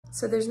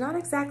So there's not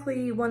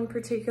exactly one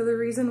particular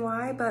reason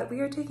why, but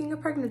we are taking a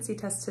pregnancy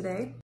test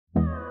today.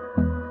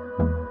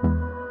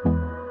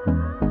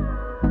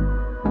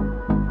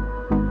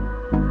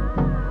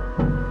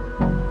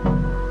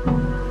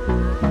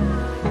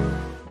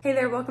 Hey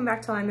there, welcome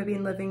back to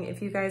Limabean Living.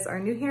 If you guys are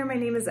new here, my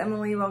name is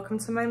Emily. Welcome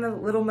to my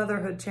little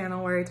motherhood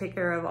channel where I take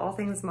care of all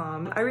things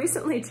mom. I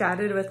recently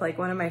chatted with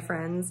one of my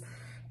friends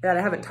that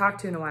I haven't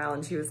talked to in a while,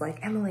 and she was like,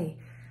 Emily,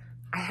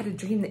 I had a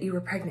dream that you were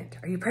pregnant.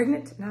 Are you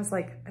pregnant? And I was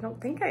like, I don't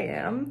think I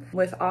am.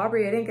 With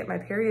Aubrey, I didn't get my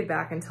period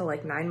back until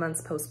like 9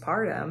 months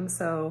postpartum.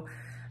 So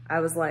I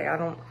was like,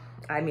 I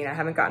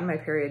haven't gotten my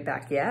period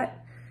back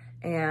yet.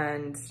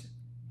 And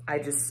I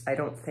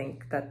don't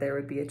think that there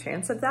would be a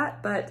chance of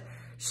that. But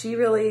she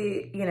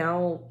really,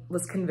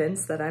 was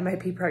convinced that I might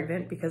be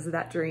pregnant because of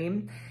that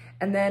dream.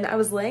 And then I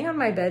was laying on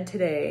my bed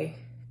today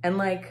and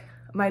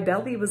my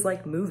belly was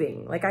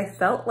moving. I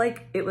felt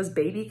like it was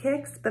baby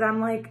kicks, but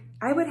I'm like,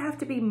 I would have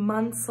to be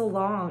months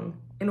along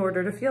in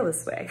order to feel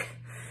this way.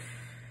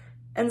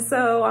 And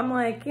so I'm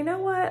like, you know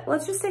what?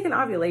 Let's just take an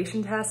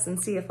ovulation test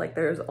and see if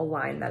there's a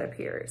line that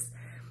appears.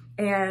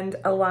 And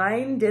a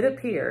line did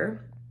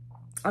appear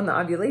on the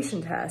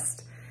ovulation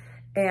test,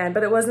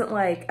 but it wasn't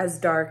as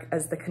dark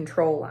as the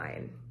control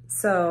line.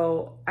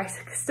 So I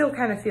still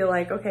kind of feel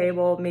like, okay,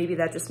 well, maybe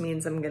that just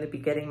means I'm gonna be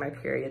getting my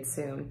period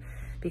soon,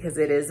 because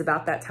it is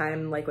about that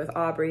time, with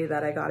Aubrey,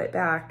 that I got it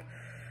back.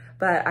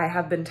 But I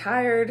have been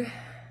tired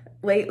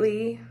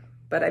lately,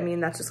 but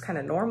that's just kind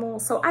of normal.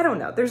 So I don't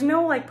know, there's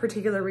no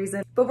particular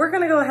reason, but we're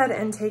gonna go ahead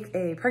and take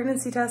a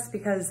pregnancy test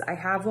because I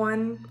have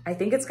one. I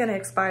think it's gonna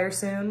expire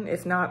soon,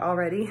 if not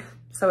already.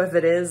 So if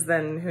it is,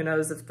 then who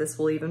knows if this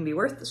will even be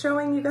worth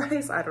showing you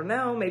guys. I don't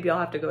know, maybe I'll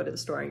have to go to the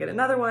store and get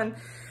another one.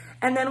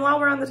 And then while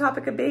we're on the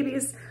topic of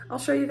babies, I'll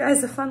show you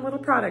guys a fun little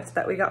product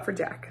that we got for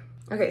Jack.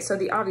 Okay, so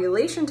the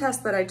ovulation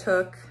test that I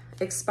took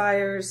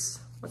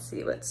expires, let's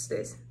see, what's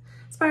today's?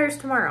 Expires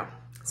tomorrow.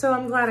 So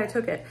I'm glad I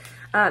took it.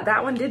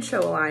 That one did show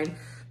a line.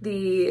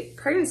 The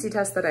pregnancy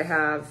test that I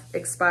have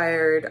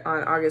expired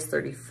on August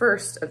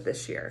 31st of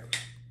this year.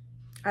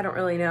 I don't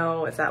really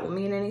know if that will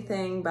mean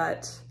anything,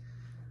 but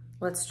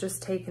let's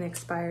just take an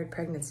expired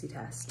pregnancy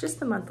test.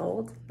 Just a month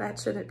old. That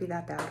shouldn't be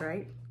that bad,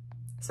 right?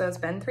 So it's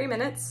been 3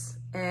 minutes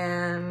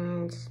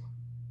and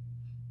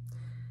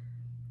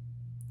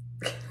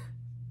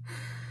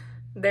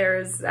there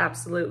is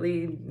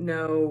absolutely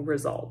no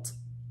result.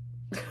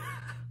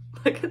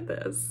 Look at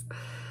this.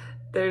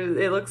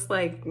 It looks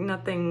like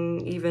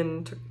nothing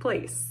even took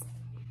place.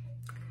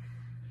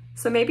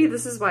 So maybe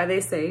this is why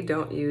they say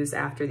don't use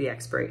after the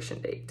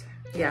expiration date.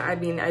 Yeah, I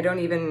don't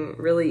even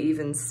really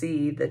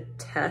see the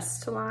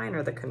test line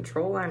or the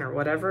control line or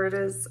whatever it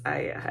is.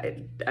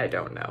 I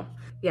don't know.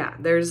 Yeah,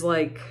 there's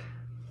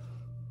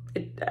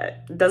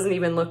it doesn't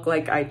even look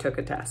like I took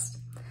a test.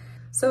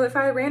 So if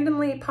I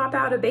randomly pop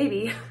out a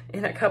baby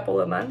in a couple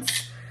of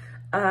months,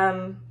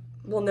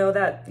 we'll know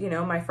that,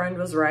 my friend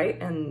was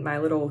right and my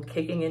little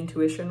kicking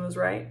intuition was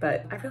right,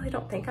 but I really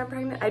don't think I'm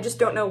pregnant. I just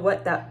don't know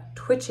what that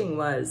twitching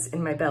was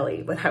in my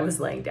belly when I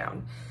was laying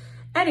down.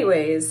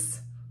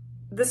 Anyways,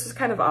 this was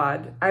kind of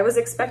odd. I was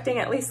expecting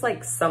at least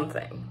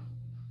something,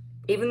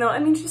 even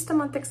though, just a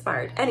month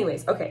expired.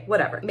 Anyways, okay,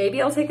 whatever. Maybe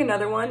I'll take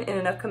another one in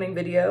an upcoming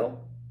video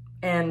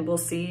and we'll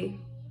see,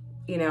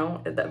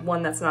 that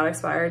one that's not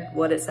expired,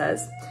 what it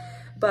says.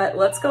 But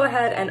let's go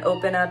ahead and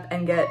open up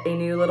and get a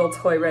new little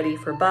toy ready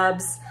for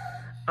Bubs.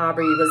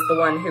 Aubrey was the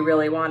one who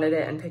really wanted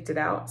it and picked it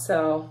out.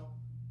 So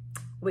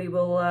we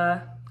will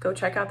go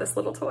check out this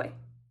little toy.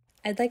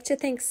 I'd like to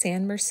thank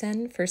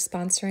Sanderson for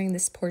sponsoring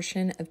this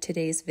portion of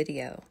today's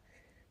video.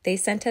 They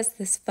sent us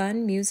this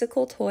fun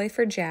musical toy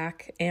for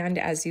Jack, and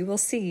as you will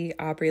see,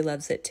 Aubrey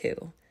loves it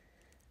too.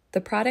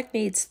 The product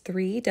needs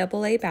 3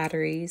 AA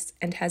batteries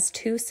and has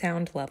 2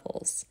 sound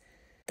levels.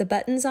 The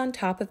buttons on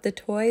top of the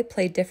toy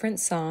play different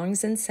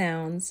songs and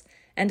sounds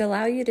and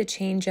allow you to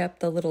change up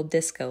the little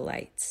disco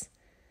lights.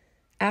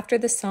 After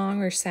the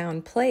song or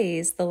sound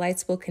plays, the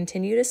lights will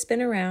continue to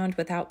spin around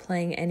without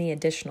playing any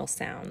additional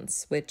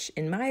sounds, which,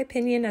 in my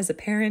opinion as a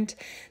parent,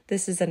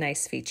 this is a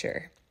nice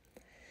feature.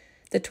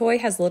 The toy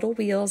has little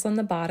wheels on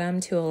the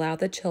bottom to allow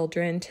the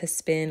children to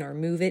spin or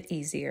move it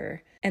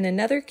easier. And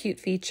another cute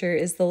feature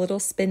is the little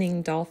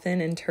spinning dolphin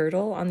and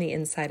turtle on the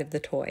inside of the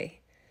toy.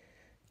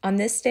 On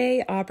this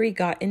day, Aubrey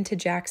got into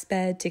Jack's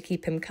bed to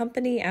keep him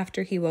company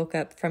after he woke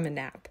up from a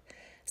nap.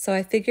 So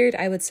I figured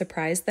I would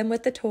surprise them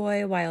with the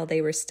toy while they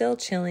were still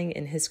chilling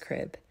in his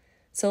crib.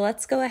 So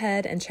let's go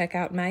ahead and check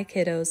out my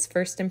kiddo's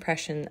first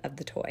impression of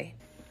the toy.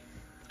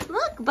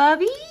 Look,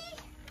 Bubby!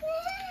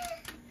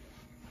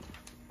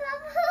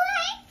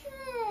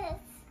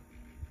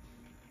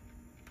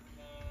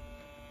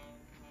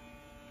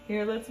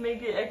 Here, let's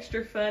make it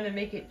extra fun and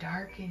make it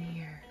dark in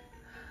here.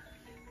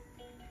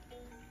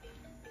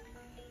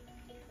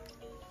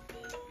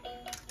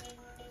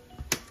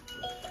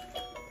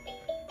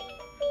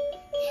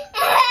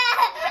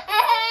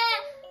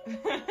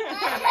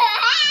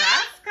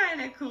 That's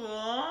kind of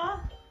cool.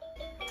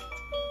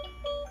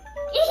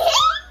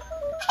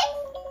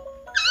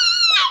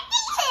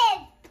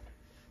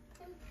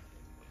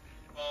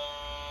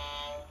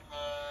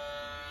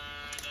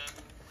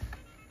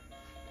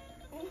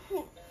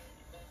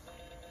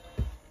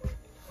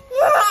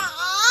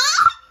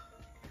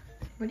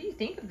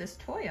 this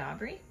toy,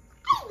 Aubrey?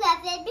 I love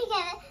it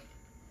because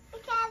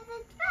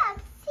it's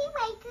Bubs. He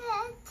likes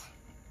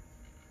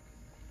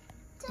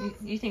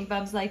it. You think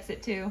Bubs likes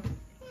it too?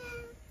 Yeah.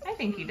 I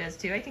think he does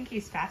too. I think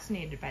he's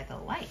fascinated by the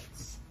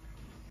lights.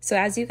 So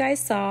as you guys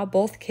saw,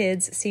 both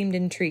kids seemed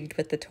intrigued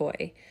with the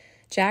toy.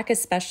 Jack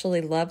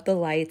especially loved the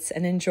lights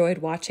and enjoyed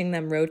watching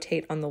them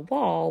rotate on the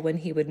wall when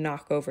he would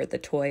knock over the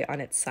toy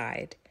on its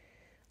side.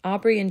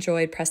 Aubrey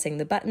enjoyed pressing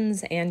the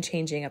buttons and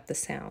changing up the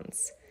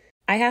sounds.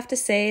 I have to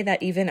say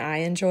that even I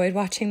enjoyed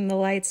watching the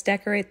lights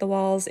decorate the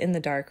walls in the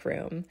dark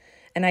room,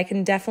 and I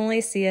can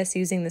definitely see us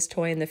using this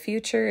toy in the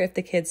future if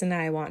the kids and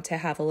I want to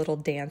have a little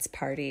dance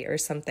party or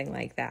something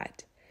like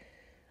that.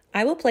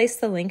 I will place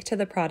the link to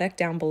the product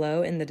down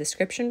below in the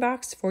description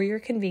box for your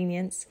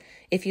convenience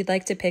if you'd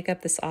like to pick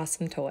up this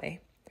awesome toy.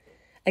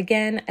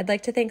 Again, I'd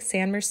like to thank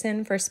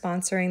Sanderson for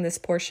sponsoring this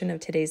portion of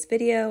today's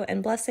video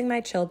and blessing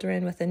my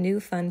children with a new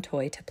fun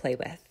toy to play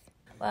with.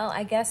 Well,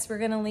 I guess we're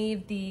gonna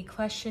leave the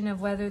question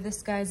of whether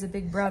this guy's a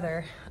big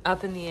brother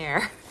up in the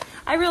air.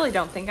 I really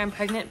don't think I'm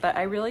pregnant, but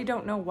I really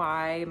don't know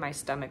why my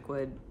stomach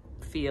would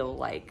feel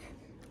like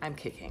I'm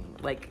kicking,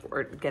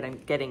 or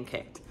getting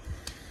kicked.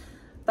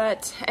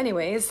 But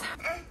anyways,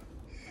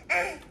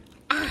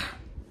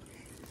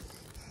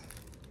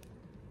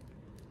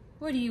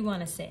 What do you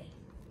want to say?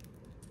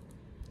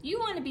 You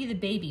want to be the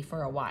baby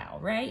for a while,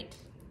 right?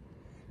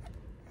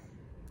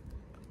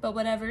 But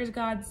whatever is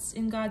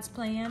in God's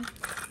plan.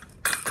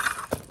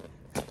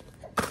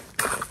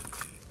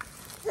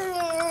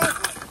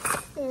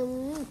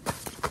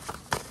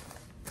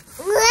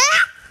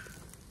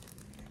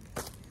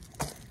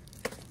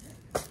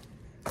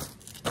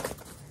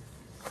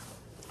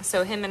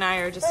 so him and I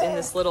are just in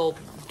this little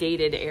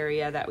gated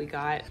area that we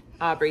got.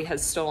 Aubrey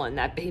has stolen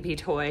that baby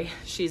toy.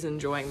 She's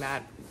enjoying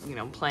that, you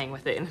know, playing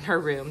with it in her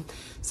room.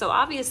 So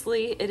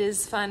obviously it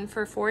is fun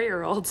for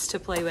 4-year-olds to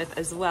play with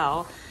as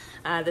well.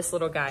 This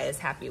little guy is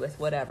happy with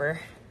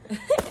whatever.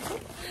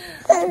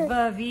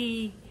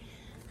 Bubby.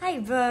 Hi,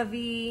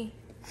 Bubby.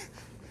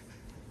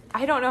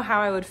 I don't know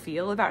how I would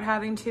feel about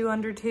having 2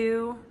 under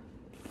 2.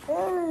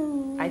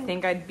 I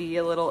think I'd be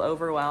a little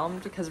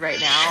overwhelmed because right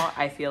now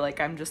I feel like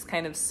I'm just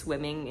kind of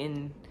swimming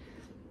in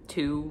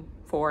 2,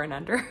 4 and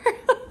under.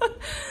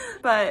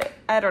 But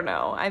I don't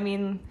know. I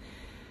mean,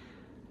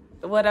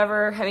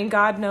 whatever. I mean,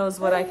 God knows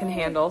what I can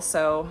handle.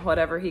 So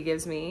whatever he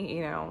gives me,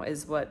 you know,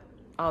 is what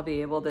I'll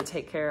be able to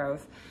take care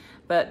of.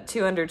 But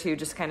 2 under 2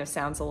 just kind of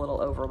sounds a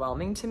little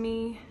overwhelming to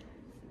me.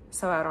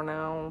 So I don't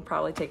know,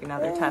 probably take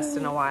another test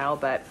in a while,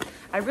 but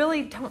I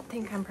really don't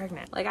think I'm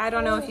pregnant. Like, I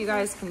don't know if you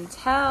guys can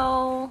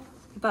tell,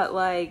 but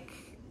like,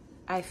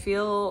 I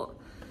feel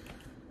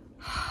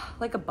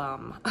like a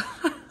bum.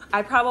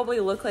 I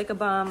probably look like a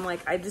bum. Like,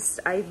 I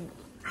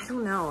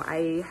don't know.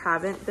 I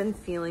haven't been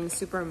feeling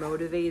super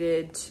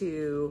motivated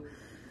to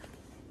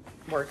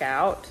work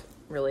out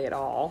really at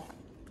all.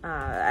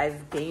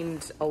 I've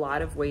gained a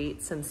lot of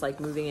weight since like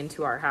moving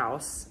into our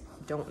house.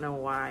 Don't know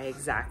why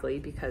exactly,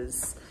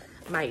 because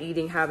my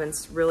eating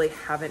habits really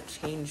haven't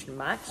changed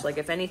much. Like,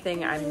 if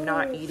anything, I'm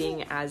not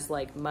eating as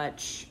like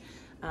much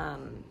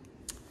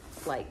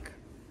like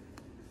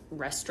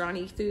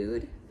restaurant-y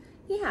food.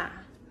 Yeah.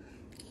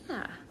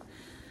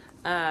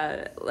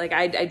 Like,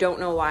 I don't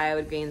know why I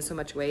would gain so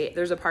much weight.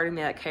 There's a part of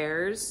me that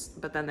cares,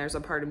 but then there's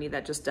a part of me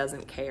that just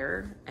doesn't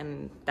care,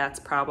 and that's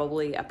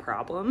probably a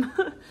problem.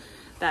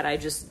 That I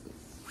just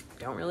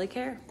don't really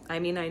care. I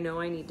mean, I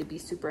know I need to be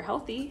super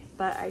healthy,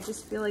 but I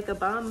just feel like a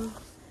bum.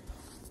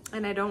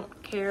 And I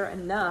don't care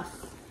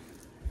enough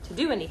to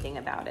do anything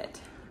about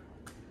it.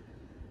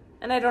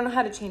 And I don't know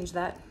how to change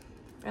that.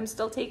 I'm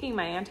still taking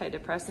my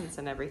antidepressants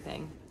and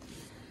everything.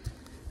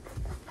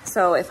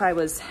 So if I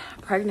was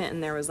pregnant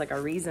and there was like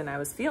a reason I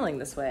was feeling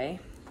this way,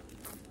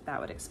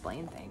 that would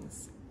explain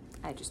things.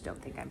 I just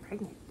don't think I'm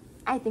pregnant.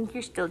 I think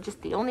you're still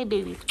just the only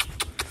baby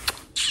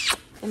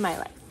in my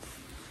life.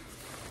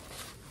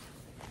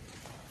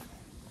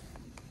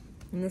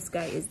 And this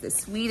guy is the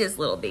sweetest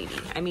little baby.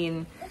 I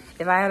mean,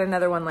 if I had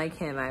another one like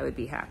him, I would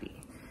be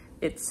happy.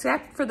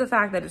 Except for the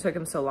fact that it took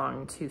him so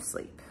long to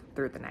sleep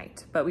through the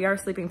night. But we are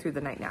sleeping through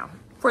the night now,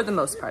 for the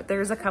most part.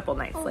 There's a couple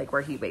nights like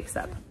where he wakes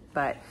up,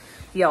 but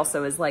he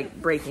also is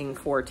like breaking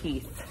 4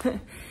 teeth.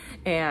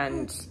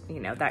 And,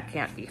 you know, that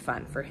can't be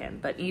fun for him.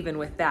 But even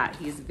with that,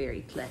 he's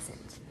very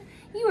pleasant.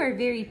 You are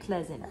very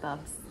pleasant,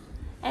 Bubs.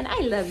 And I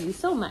love you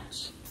so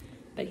much.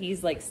 But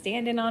he's like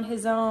standing on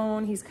his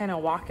own. He's kind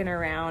of walking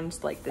around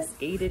like this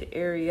gated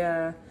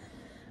area.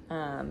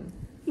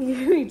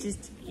 You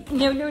just,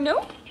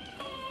 no.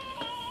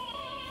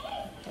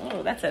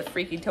 Oh, that's a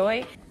freaky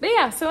toy. But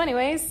yeah, so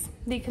anyways,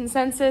 the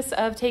consensus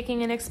of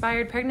taking an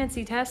expired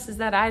pregnancy test is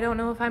that I don't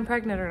know if I'm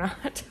pregnant or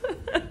not.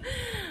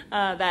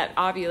 That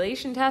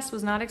ovulation test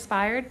was not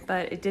expired,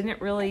 but it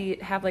didn't really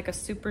have like a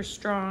super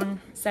strong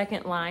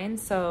second line.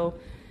 So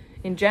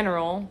in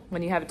general,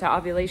 when you have it to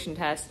ovulation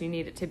test, you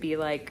need it to be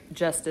like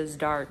just as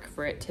dark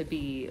for it to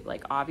be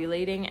like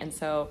ovulating. And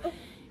so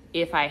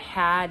if I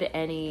had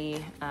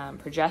any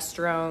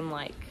progesterone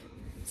like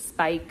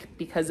spike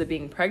because of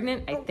being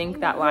pregnant, I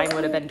think that line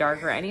would have been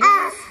darker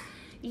anyways.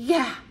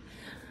 Yeah.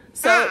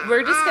 So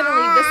we're just gonna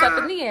leave this up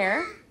in the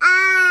air.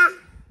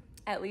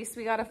 At least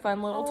we got a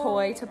fun little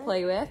toy to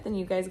play with, and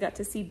you guys got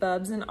to see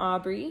Bubs and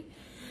Aubrey.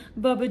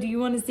 Bubba, do you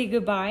want to say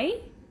goodbye?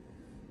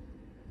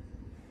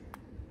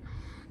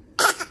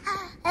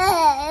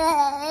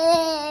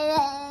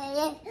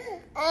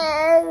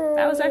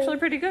 That was actually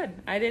pretty good.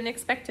 I didn't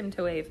expect him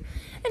to wave.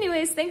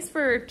 Anyways, thanks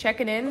for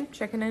checking in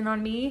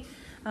on me,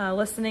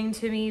 listening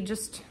to me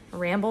just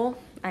ramble.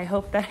 I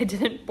hope that I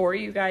didn't bore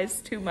you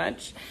guys too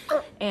much.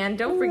 And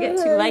don't forget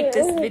to like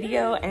this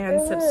video and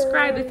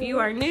subscribe if you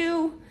are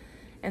new,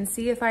 and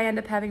see if I end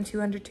up having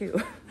 202.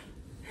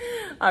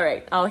 All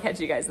right, I'll catch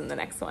you guys in the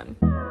next one.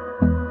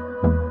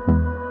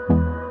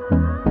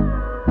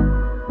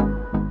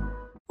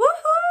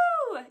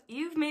 Woohoo!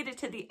 You've made it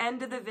to the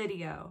end of the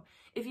video.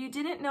 If you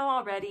didn't know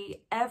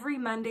already, every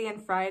Monday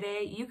and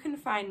Friday, you can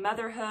find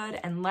motherhood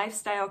and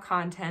lifestyle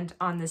content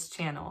on this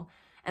channel.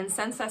 And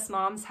since us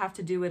moms have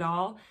to do it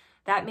all,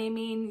 that may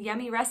mean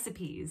yummy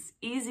recipes,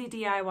 easy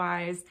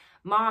DIYs,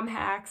 mom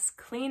hacks,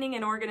 cleaning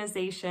and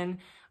organization,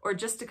 or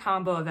just a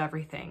combo of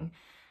everything.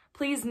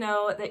 Please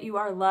know that you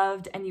are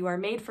loved and you are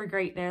made for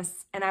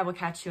greatness, and I will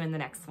catch you in the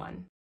next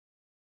one.